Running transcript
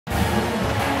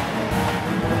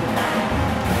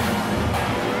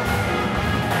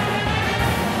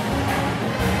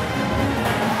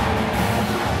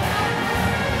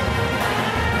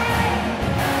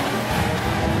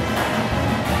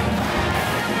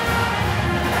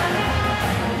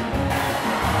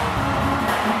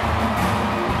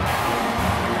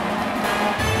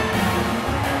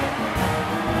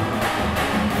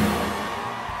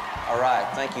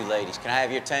Can I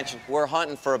have your attention? We're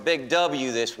hunting for a big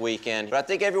W this weekend, but I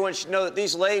think everyone should know that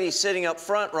these ladies sitting up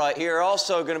front right here are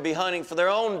also going to be hunting for their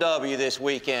own W this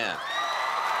weekend.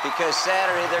 Because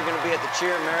Saturday, they're going to be at the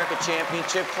Cheer America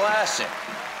Championship Classic.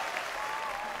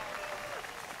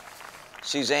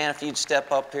 Suzanne, if you'd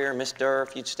step up here. Miss Durr,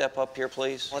 if you'd step up here,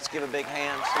 please. Let's give a big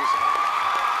hand, Suzanne.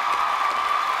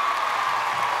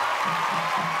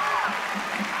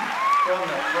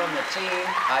 From the team,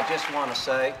 I just want to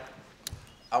say,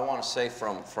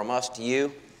 from us to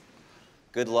you,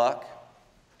 good luck.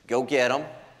 Go get them.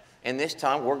 And this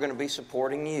time, we're going to be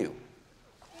supporting you.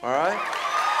 All right?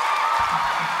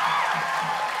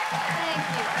 Thank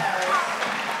you, guys.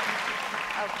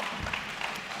 Okay.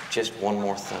 Just one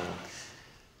more thing.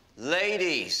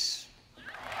 Ladies.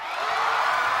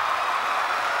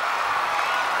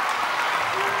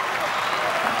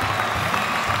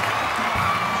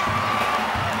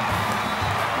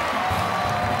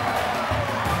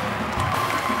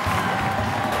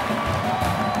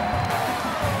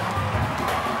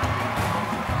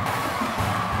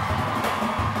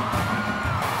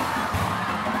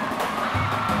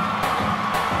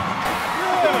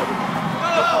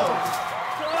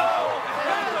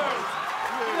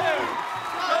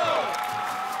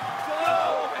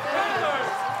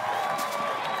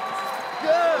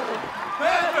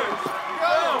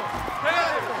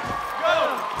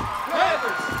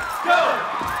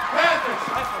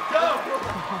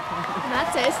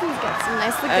 Jason's got some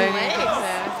nice looking legs.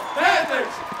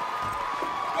 Panthers!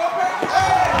 Go Panthers!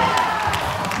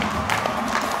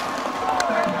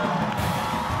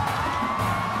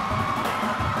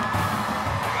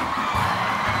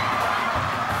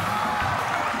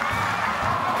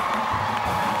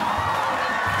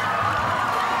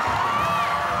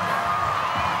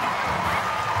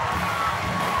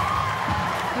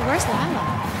 Hey, where's Lyla?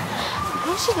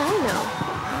 How's she gonna know?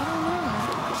 I don't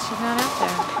know. She's not out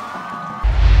there.